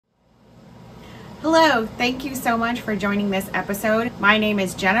Hello, thank you so much for joining this episode. My name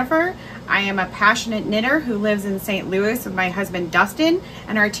is Jennifer. I am a passionate knitter who lives in St. Louis with my husband Dustin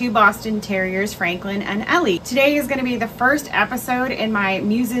and our two Boston Terriers, Franklin and Ellie. Today is going to be the first episode in my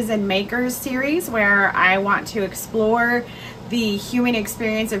Muses and Makers series where I want to explore the human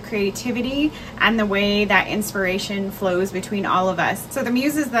experience of creativity and the way that inspiration flows between all of us. So the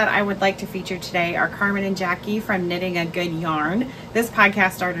muses that I would like to feature today are Carmen and Jackie from Knitting a Good Yarn. This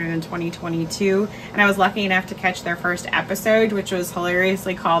podcast started in 2022 and I was lucky enough to catch their first episode, which was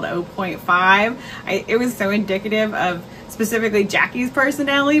hilariously called Ep1. It was so indicative of specifically Jackie's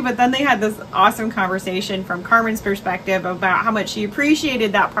personality, but then they had this awesome conversation from Carmen's perspective about how much she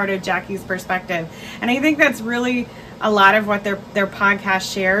appreciated that part of Jackie's perspective. And I think that's really a lot of what their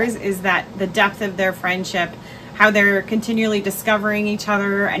podcast shares, is that the depth of their friendship, how they're continually discovering each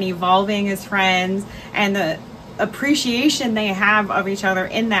other and evolving as friends, and the appreciation they have of each other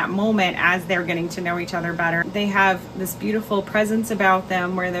in that moment as they're getting to know each other better. They have this beautiful presence about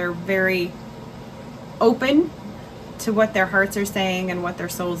them where they're very open to what their hearts are saying and what their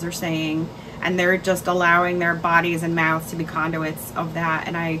souls are saying, and they're just allowing their bodies and mouths to be conduits of that,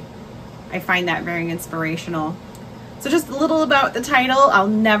 and I find that very inspirational. So just a little about the title. I'll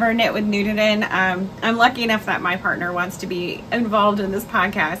never knit with Nutiden. I'm lucky enough that my partner wants to be involved in this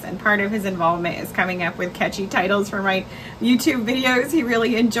podcast, and part of his involvement is coming up with catchy titles for my YouTube videos. He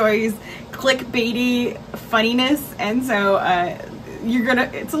really enjoys clickbaity funniness, and so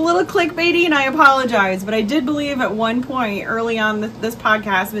it's a little clickbaity, and I apologize, but I did believe at one point early on this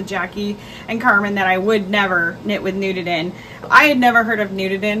podcast with Jackie and Carmen that I would never knit with Nutiden. I had never heard of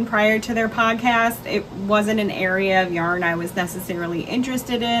Nutiden prior to their podcast. It wasn't an area of yarn I was necessarily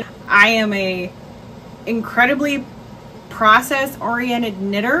interested in. I am a incredibly process-oriented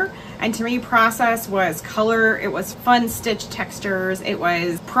knitter, and to me process was color, it was fun stitch textures, it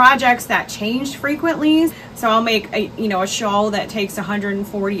was projects that changed frequently. So I'll make a shawl that takes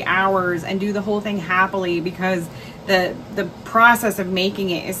 140 hours and do the whole thing happily because the process of making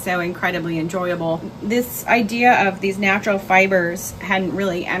it is so incredibly enjoyable. This idea of these natural fibers hadn't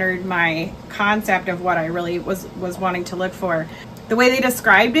really entered my concept of what I really was wanting to look for. The way they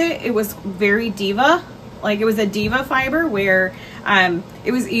described it, it was very diva. Like, it was a diva fiber where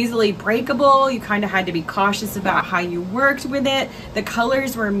it was easily breakable. You kind of had to be cautious about how you worked with it. The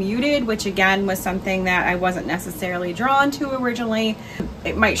colors were muted, which again was something that I wasn't necessarily drawn to originally.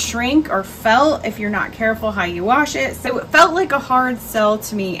 It might shrink or felt if you're not careful how you wash it. So it felt like a hard sell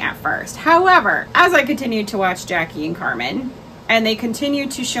to me at first. However, as I continued to watch Jackie and Carmen, and they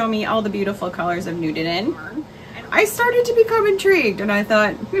continued to show me all the beautiful colors of Nutiden, I started to become intrigued, and I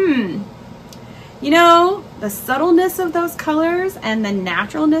thought, the subtleness of those colors and the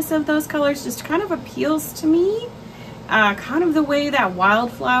naturalness of those colors just kind of appeals to me. Kind of the way that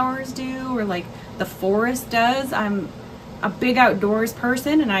wildflowers do, or like the forest does. I'm a big outdoors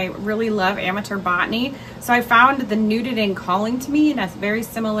person and I really love amateur botany. So I found the Nutiden calling to me in a very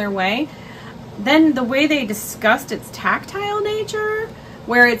similar way. Then the way they discussed its tactile nature,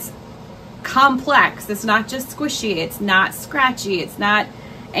 where it's complex, it's not just squishy, it's not scratchy, it's not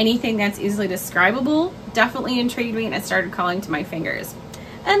anything that's easily describable, definitely intrigued me, and it started calling to my fingers.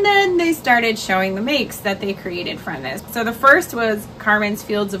 And then they started showing the makes that they created from this. So the first was Carmen's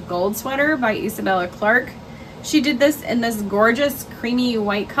Fields of Gold sweater by Isabella Clarke. She did this in this gorgeous creamy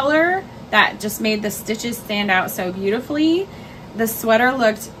white color that just made the stitches stand out so beautifully. The sweater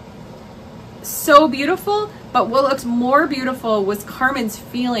looked so beautiful, but what looked more beautiful was Carmen's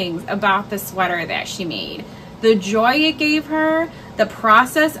feelings about the sweater that she made. The joy it gave her, the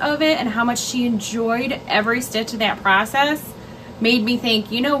process of it, and how much she enjoyed every stitch of that process made me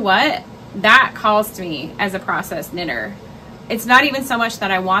think, you know what? That calls to me as a process knitter. It's not even so much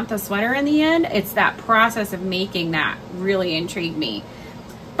that I want the sweater in the end, it's that process of making that really intrigued me.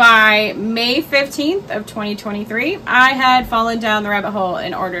 By May 15th of 2023, I had fallen down the rabbit hole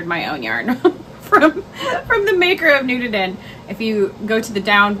and ordered my own yarn from the maker of Nutiden. If you go to the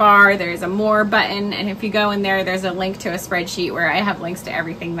down bar, there's a more button, and if you go in there, there's a link to a spreadsheet where I have links to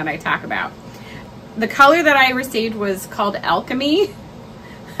everything that I talk about. The color that I received was called Alchemy,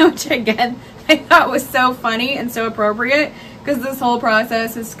 which again, I thought was so funny and so appropriate because this whole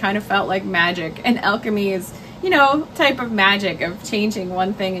process has kind of felt like magic, and alchemy is, type of magic of changing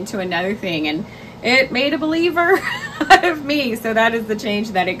one thing into another thing, and it made a believer out of me, so that is the change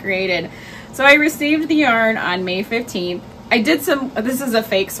that it created. So I received the yarn on May 15th. I did this is a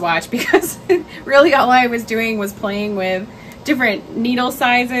fake swatch because really all I was doing was playing with different needle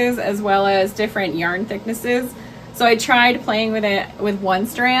sizes as well as different yarn thicknesses. So I tried playing with it with one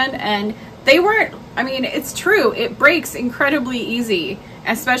strand, and they weren't, I mean, it's true, it breaks incredibly easy,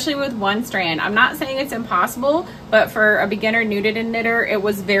 especially with one strand. I'm not saying it's impossible, but for a beginner Nutiden knitter, it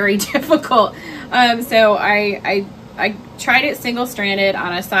was very difficult. So I tried it single stranded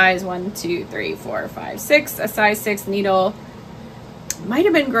on a size 1, 2, 3, 4, 5, 6, a size 6 needle. Might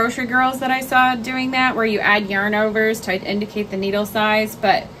have been Grocery Girls that I saw doing that, where you add yarn overs to indicate the needle size.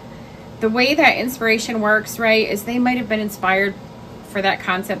 But the way that inspiration works, right, is they might have been inspired for that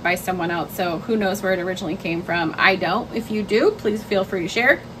concept by someone else. So who knows where it originally came from? I don't. If you do, please feel free to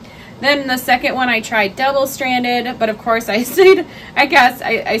share. Then the second one I tried double stranded, but of course I stayed,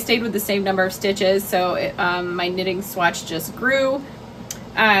 I stayed with the same number of stitches. So my knitting swatch just grew.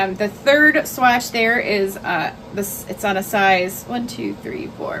 The third swatch there is it's on a size 1, 2, 3,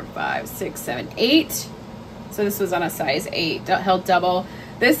 4, 5, 6, 7, 8. So this was on a size 8, held double.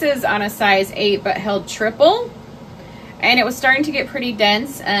 This is on a size 8 but held triple, and it was starting to get pretty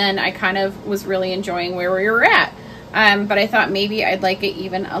dense, and I kind of was really enjoying where we were at. But I thought maybe I'd like it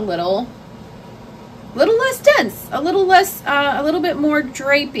even a little less dense, a little bit more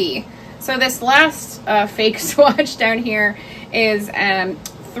drapey. So this last fake swatch down here is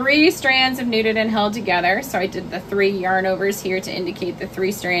 3 strands of Nutiden held together. So I did the 3 yarn overs here to indicate the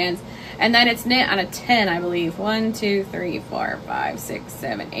 3 strands. And then it's knit on a 10, I believe. 1, 2, 3, 4, 5, 6,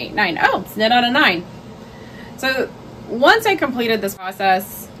 7, 8, 9. Oh, it's knit on a 9. So once I completed this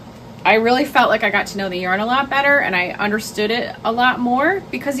process, I really felt like I got to know the yarn a lot better, and I understood it a lot more,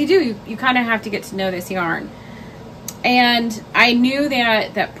 because you kind of have to get to know this yarn. And I knew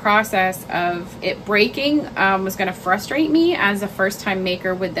that that process of it breaking was going to frustrate me as a first-time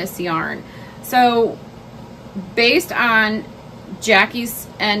maker with this yarn. So based on Jackie's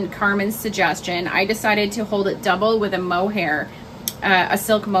and Carmen's suggestion, I decided to hold it double with a mohair, a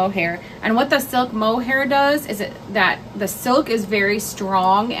silk mohair. And what the silk mohair does is that the silk is very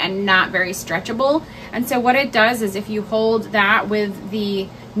strong and not very stretchable. And so what it does is if you hold that with the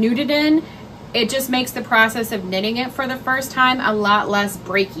Nutiden, it just makes the process of knitting it for the first time a lot less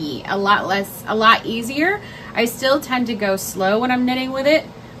breaky, a lot easier. I still tend to go slow when I'm knitting with it,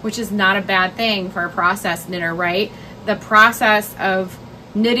 which is not a bad thing for a process knitter, right? The process of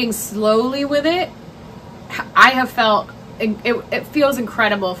knitting slowly with it, I have felt, it feels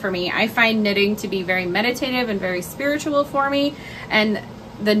incredible for me. I find knitting to be very meditative and very spiritual for me, and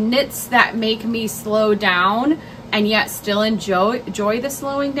the knits that make me slow down and yet still enjoy the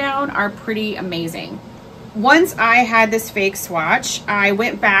slowing down are pretty amazing. Once I had this fake swatch, I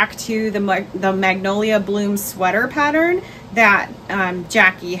went back to the Magnolia Bloom sweater pattern that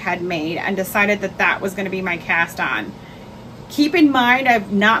Jackie had made, and decided that that was going to be my cast on. Keep in mind,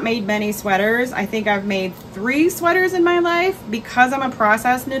 I've not made many sweaters. I think I've made 3 sweaters in my life. Because I'm a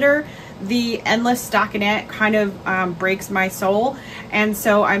process knitter, the endless stockinette kind of breaks my soul. And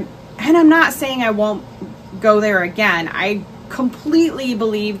so I'm not saying I won't go there again. I completely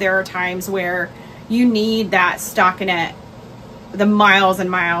believe there are times where you need that stockinette, the miles and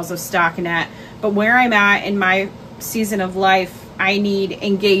miles of stockinette. But where I'm at in my season of life, I need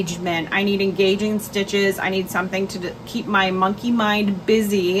engagement. I need engaging stitches. I need something to keep my monkey mind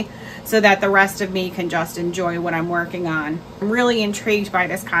busy so that the rest of me can just enjoy what I'm working on. I'm really intrigued by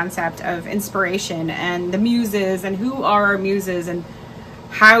this concept of inspiration and the muses, and who are our muses, and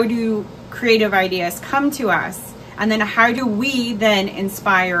how do creative ideas come to us, and then how do we then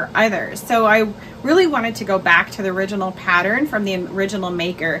inspire others. So I really wanted to go back to the original pattern from the original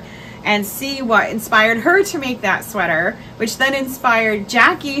maker and see what inspired her to make that sweater, which then inspired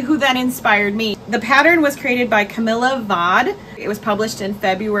Jackie, who then inspired me. The pattern was created by Camilla Vad. It was published in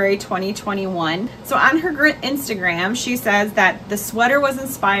February 2021. So on her Instagram, she says that the sweater was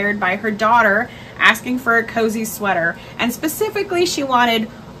inspired by her daughter asking for a cozy sweater, and specifically she wanted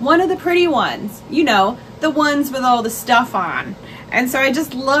one of the pretty ones, you know, the ones with all the stuff on. And so I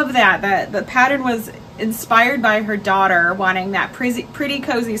just love that the pattern was inspired by her daughter wanting that pretty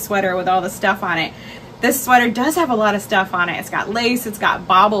cozy sweater with all the stuff on it. This sweater does have a lot of stuff on it. It's got lace, it's got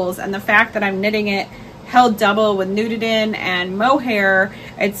baubles, and the fact that I'm knitting it held double with Nutiden and mohair,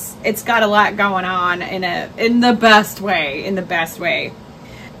 it's got a lot going on in the best way.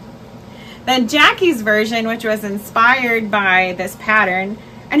 Then Jackie's version, which was inspired by this pattern,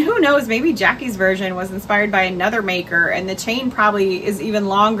 and who knows, maybe Jackie's version was inspired by another maker, and the chain probably is even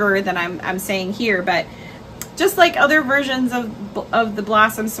longer than I'm saying here, but just like other versions of the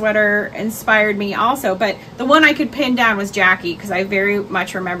Blossom sweater inspired me also. But the one I could pin down was Jackie, because I very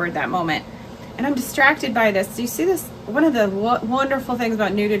much remembered that moment. And I'm distracted by this. Do you see this? One of the wonderful things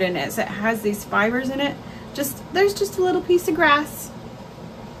about Nutiden is it has these fibers in it. There's just a little piece of grass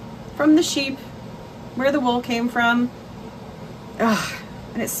from the sheep, where the wool came from. Ugh.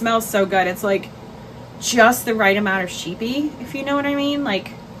 And it smells so good. It's like just the right amount of sheepy, if you know what I mean.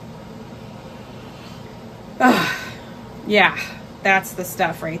 Like, yeah, that's the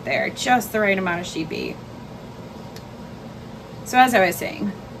stuff right there. Just the right amount of sheepy. So as I was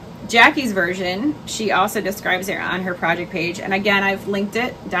saying, Jackie's version, she also describes it on her project page. And again, I've linked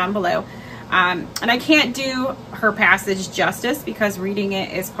it down below. And I can't do her passage justice because reading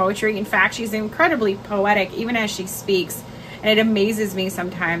it is poetry. In fact, she's incredibly poetic even as she speaks. And it amazes me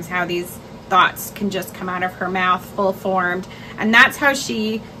sometimes how these thoughts can just come out of her mouth full formed. And that's how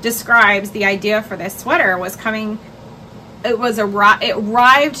she describes the idea for this sweater was coming. It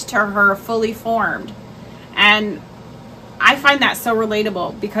arrived to her fully formed. And I find that so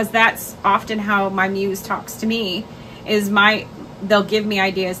relatable because that's often how my muse talks to me, is they'll give me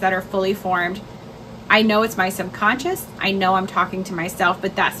ideas that are fully formed. I know it's my subconscious. I know I'm talking to myself,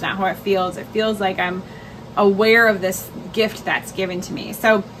 but that's not how it feels. It feels like I'm aware of this gift that's given to me.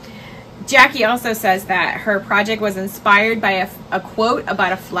 So Jackie also says that her project was inspired by a quote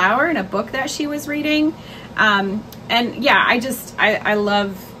about a flower in a book that she was reading. And yeah, I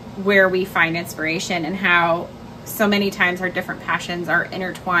love where we find inspiration and how so many times our different passions are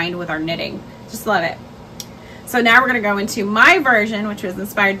intertwined with our knitting. Just love it. So now we're going to go into my version, which was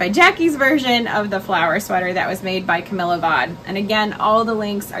inspired by Jackie's version of the flower sweater that was made by Camilla Vad. And again, all the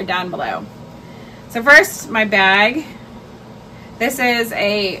links are down below. So first, my bag. This is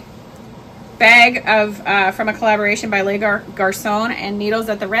a bag of from a collaboration by Le Garçon and Needles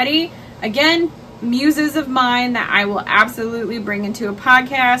at the Ready. Again, muses of mine that I will absolutely bring into a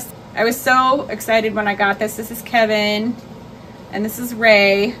podcast. I was so excited when I got this. This is Kevin and this is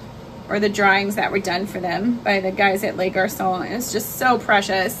Ray, or the drawings that were done for them by the guys at Le Garçon. It's just so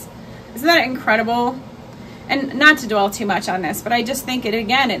precious. Isn't that incredible? And not to dwell too much on this, but I just think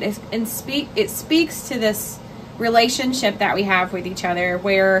it speaks to this relationship that we have with each other,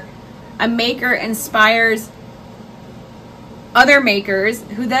 where a maker inspires other makers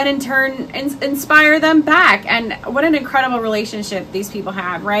who then in turn inspire them back. And what an incredible relationship these people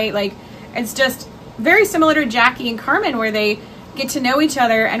have, right? Like, it's just very similar to Jackie and Carmen, where they get to know each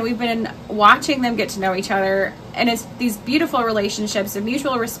other, and we've been watching them get to know each other, and it's these beautiful relationships of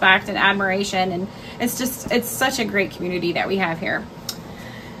mutual respect and admiration, and it's such a great community that we have here.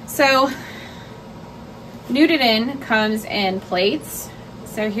 So Nutiden comes in plates.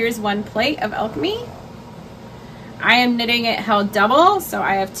 So here's one plate of alchemy. I am knitting it held double, so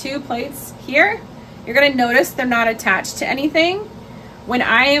I have 2 plates here. You're going to notice they're not attached to anything. When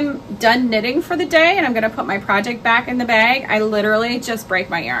I am done knitting for the day and I'm going to put my project back in the bag, I literally just break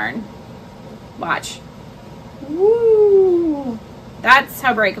my yarn. Watch. Woo! That's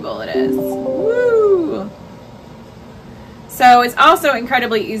how breakable it is. Woo! So it's also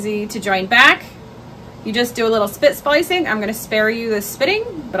incredibly easy to join back. You just do a little spit splicing. I'm going to spare you the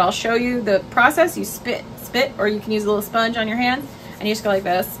spitting, but I'll show you the process. You spit, or you can use a little sponge on your hand, and you just go like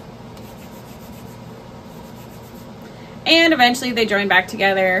this. And eventually they join back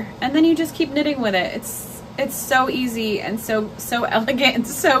together, and then you just keep knitting with it. It's so easy and so elegant and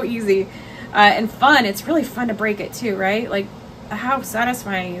so easy and fun. It's really fun to break it too, right? Like, how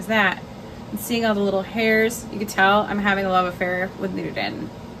satisfying is that? And seeing all the little hairs, you can tell I'm having a love affair with Nutiden.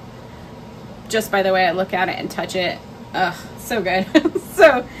 Just by the way I look at it and touch it. Ugh, so good.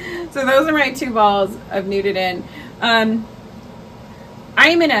 so those are my 2 balls of Nutiden.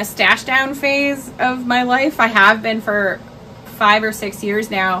 I'm in a stash down phase of my life. I have been for 5 or 6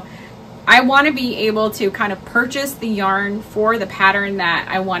 years now. I want to be able to kind of purchase the yarn for the pattern that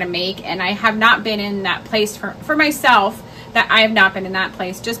I want to make, and I have not been in that place for myself. That I have not been in that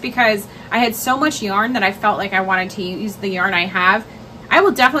place, just because I had so much yarn that I felt like I wanted to use the yarn I have. I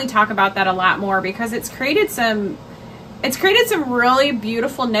will definitely talk about that a lot more, because it's created some really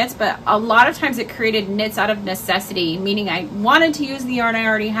beautiful knits, but a lot of times it created knits out of necessity, meaning I wanted to use the yarn I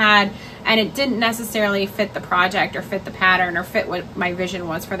already had, and it didn't necessarily fit the project or fit the pattern or fit what my vision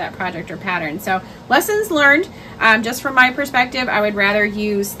was for that project or pattern. So lessons learned. Just from my perspective, I would rather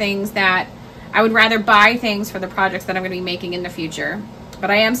buy things for the projects that I'm going to be making in the future,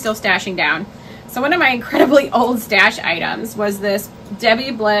 but I am still stashing down. So one of my incredibly old stash items was this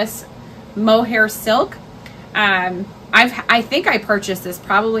Debbie Bliss mohair silk. I think I purchased this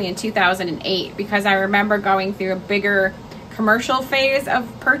probably in 2008, because I remember going through a bigger commercial phase of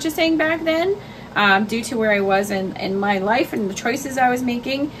purchasing back then, due to where I was in my life and the choices I was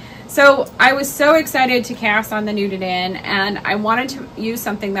making. So I was so excited to cast on the Nutiden, and I wanted to use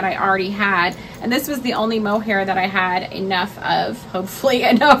something that I already had. And this was the only mohair that I had enough of, hopefully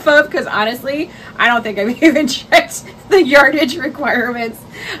enough of, because honestly, I don't think I've even checked the yardage requirements.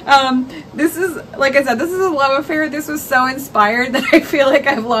 This is, like I said, this is a love affair. This was so inspired that I feel like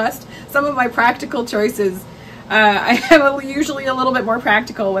I've lost some of my practical choices. I am usually a little bit more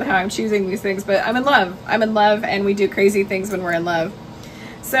practical with how I'm choosing these things, but I'm in love. I'm in love, and we do crazy things when we're in love.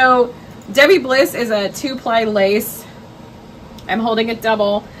 So Debbie Bliss is a 2-ply lace. I'm holding it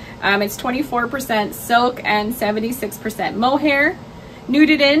double. It's 24% silk and 76% mohair.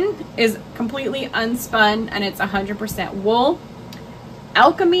 Nutiden is completely unspun, and it's 100% wool.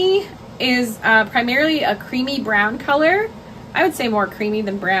 Alchemy is primarily a creamy brown color. I would say more creamy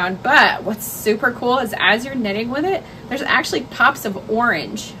than brown, but what's super cool is as you're knitting with it, there's actually pops of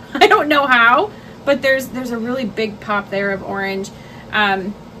orange. I don't know how, but there's a really big pop there of orange.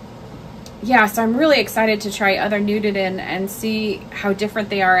 Yeah, so I'm really excited to try other Nutiden and see how different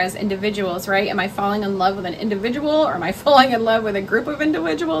they are as individuals, right? Am I falling in love with an individual, or am I falling in love with a group of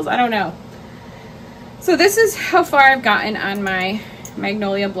individuals? I don't know. So this is how far I've gotten on my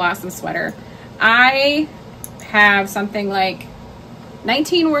Magnolia Blossom sweater. I have something like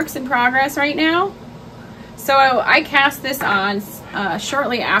 19 works in progress right now. So I cast this on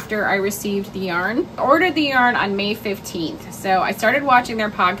shortly after I received the yarn. I ordered the yarn on May 15th. So I started watching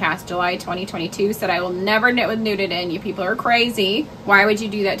their podcast July 2022, said I will never knit with Nutiden. You people are crazy. Why would you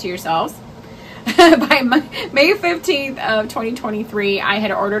do that to yourselves? By May 15th of 2023, I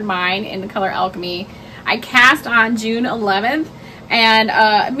had ordered mine in the color Alchemy. I cast on June 11th and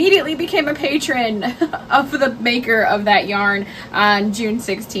immediately became a patron of the maker of that yarn on June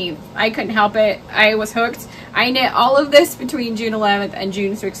 16th. I couldn't help it. I was hooked. I knit all of this between June 11th and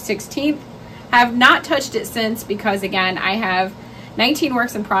June 16th. Have not touched it since because, again, I have 19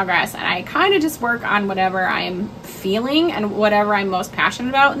 works in progress, and I kind of just work on whatever I am feeling and whatever I'm most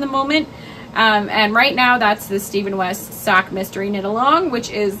passionate about in the moment. And right now that's the Stephen West Sock Mystery Knit Along, which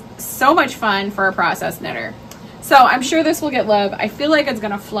is so much fun for a process knitter. So I'm sure this will get love. I feel like it's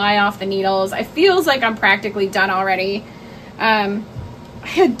gonna fly off the needles. It feels like I'm practically done already. I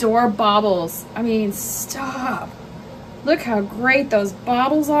adore baubles. I mean, stop. Look how great those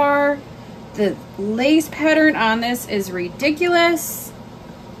baubles are. The lace pattern on this is ridiculous.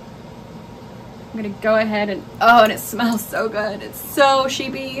 I'm gonna go ahead and, oh, and it smells so good. It's so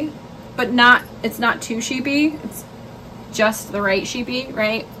sheepy, but it's not too sheepy. It's just the right sheepy,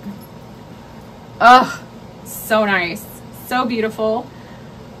 right? Ugh. So nice, so beautiful.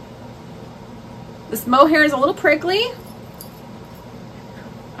 This mohair is a little prickly.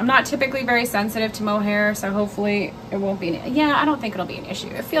 I'm not typically very sensitive to mohair, so hopefully it won't be I don't think it'll be an issue.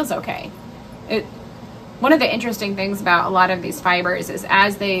 It feels okay. One of the interesting things about a lot of these fibers is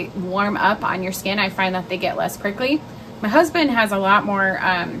as they warm up on your skin, I find that they get less prickly. My husband has a lot more,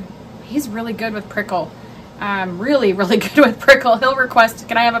 he's really good with prickle. Really good with prickle. He'll request,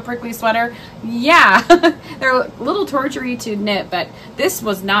 can I have a prickly sweater? Yeah. They're a little tortury to knit, but this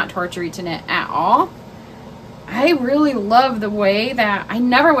was not tortury to knit at all. I really love the way that I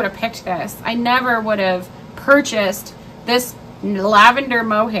never would have picked this. I never would have purchased this lavender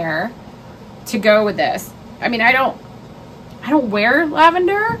mohair to go with this. I mean, I don't wear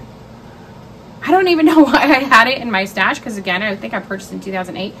lavender. I don't even know why I had it in my stash, because again, I think I purchased in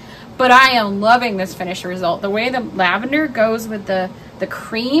 2008. But I am loving this finished result. The way the lavender goes with the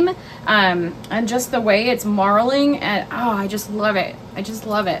cream, and just the way it's marling, and oh, I just love it. I just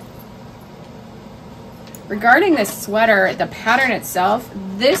love it. Regarding this sweater, the pattern itself,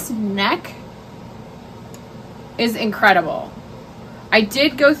 this neck is incredible. I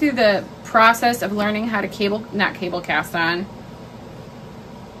did go through the process of learning how to not cable cast on.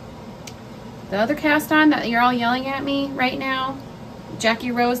 The other cast on that you're all yelling at me right now,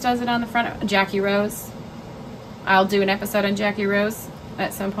 Jackie Rose does it on the front. Jackie Rose. I'll do an episode on Jackie Rose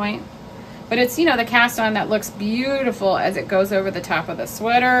at some point. But it's, you know, the cast on that looks beautiful as it goes over the top of the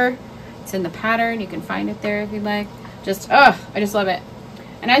sweater. It's in the pattern. You can find it there if you'd like. Just, oh, I just love it.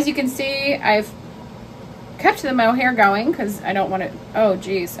 And as you can see, I've kept the mohair going because I don't want to, oh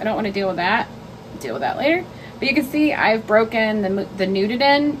geez, I don't want to deal with that. Deal with that later. But you can see I've broken the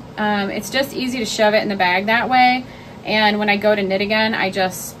Nutiden. It's just easy to shove it in the bag that way. And when I go to knit again, I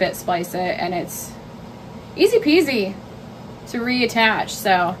just spit splice it, and it's easy peasy to reattach.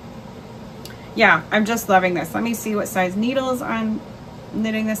 So yeah, I'm just loving this. Let me see what size needles I'm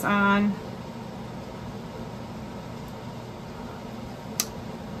knitting this on.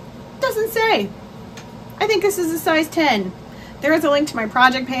 Doesn't say. I think this is a size 10. There is a link to my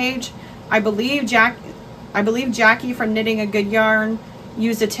project page. I believe Jackie from Knitting a Good Yarn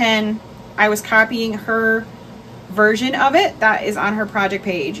used a tin. I was copying her version of it that is on her project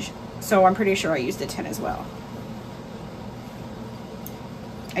page, so I'm pretty sure I used a tin as well.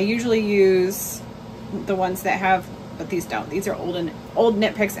 I usually use the ones that have, but these don't. These are old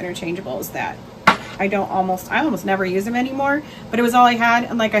Knit Picks interchangeables that I almost never use them anymore, but it was all I had,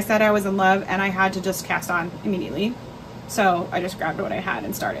 and like I said, I was in love and I had to just cast on immediately, so I just grabbed what I had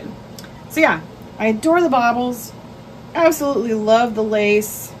and started. So yeah, I adore the baubles, absolutely love the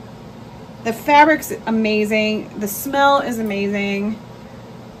lace. The fabric's amazing. The smell is amazing.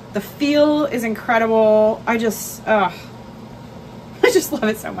 The feel is incredible. I just love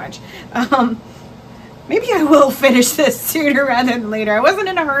it so much. Maybe I will finish this sooner rather than later. I wasn't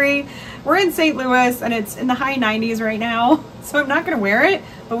in a hurry. We're in St. Louis and it's in the high 90s right now, so I'm not going to wear it.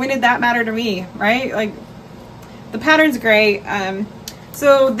 But when did that matter to me, right? Like, the pattern's great.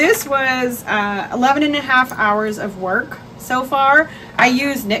 So this was 11 and a half hours of work so far. I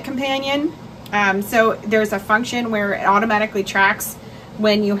use Knit Companion. So there's a function where it automatically tracks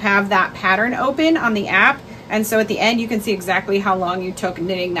when you have that pattern open on the app. And so at the end, you can see exactly how long you took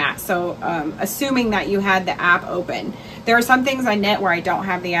knitting that. So assuming that you had the app open. There are some things I knit where I don't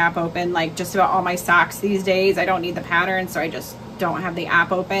have the app open, like just about all my socks these days. I don't need the pattern, so I just don't have the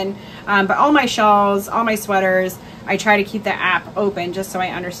app open. But all my shawls, all my sweaters, I try to keep the app open just so I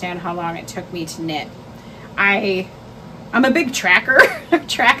understand how long it took me to knit. I'm a big tracker. I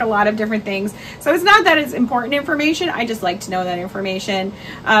track a lot of different things. So it's not that it's important information. I just like to know that information.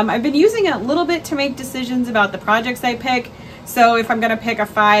 I've been using it a little bit to make decisions about the projects I pick. So if I'm going to pick a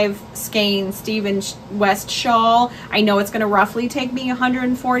 5 skein Stephen West shawl, I know it's going to roughly take me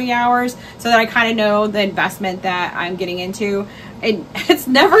 140 hours so that I kind of know the investment that I'm getting into. It's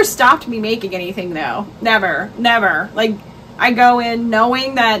never stopped me making anything though. Never, never. Like, I go in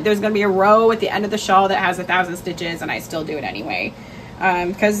knowing that there's going to be a row at the end of the shawl that has 1,000 stitches, and I still do it anyway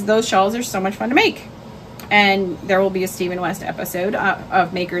because those shawls are so much fun to make. And there will be a Stephen West episode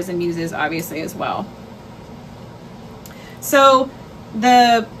of Makers and Muses, obviously, as well. So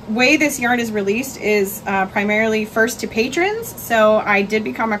the way this yarn is released is primarily first to patrons. So I did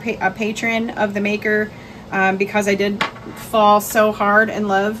become a patron of the Maker because I did fall so hard in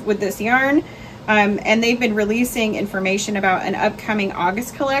love with this yarn. And they've been releasing information about an upcoming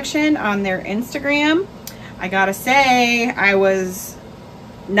August collection on their Instagram. I gotta say, I was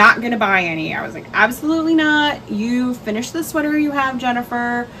not gonna buy any. I was like, absolutely not. You finish the sweater you have,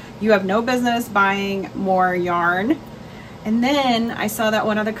 Jennifer. You have no business buying more yarn. And then I saw that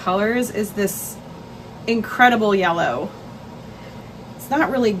one of the colors is this incredible yellow. It's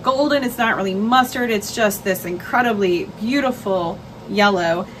not really golden, it's not really mustard, it's just this incredibly beautiful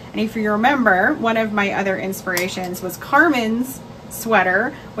yellow. And if you remember, one of my other inspirations was Carmen's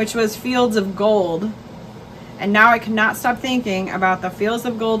sweater, which was Fields of Gold. And now I cannot stop thinking about the Fields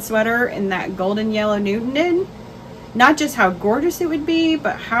of Gold sweater in that golden yellow Nutiden. Not just how gorgeous it would be,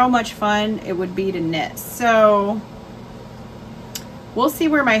 but how much fun it would be to knit. So we'll see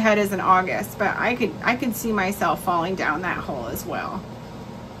where my head is in August, but I could see myself falling down that hole as well.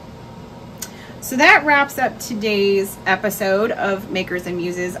 So that wraps up today's episode of Makers and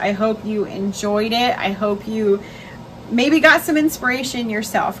Muses. I hope you enjoyed it. I hope you maybe got some inspiration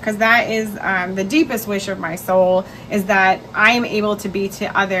yourself, because that is the deepest wish of my soul, is that I am able to be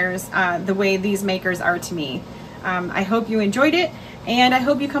to others the way these makers are to me. I hope you enjoyed it, and I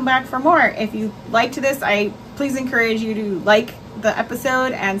hope you come back for more. If you liked this, I please encourage you to like the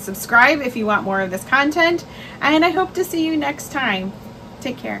episode and subscribe if you want more of this content, and I hope to see you next time.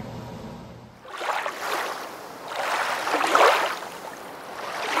 Take care.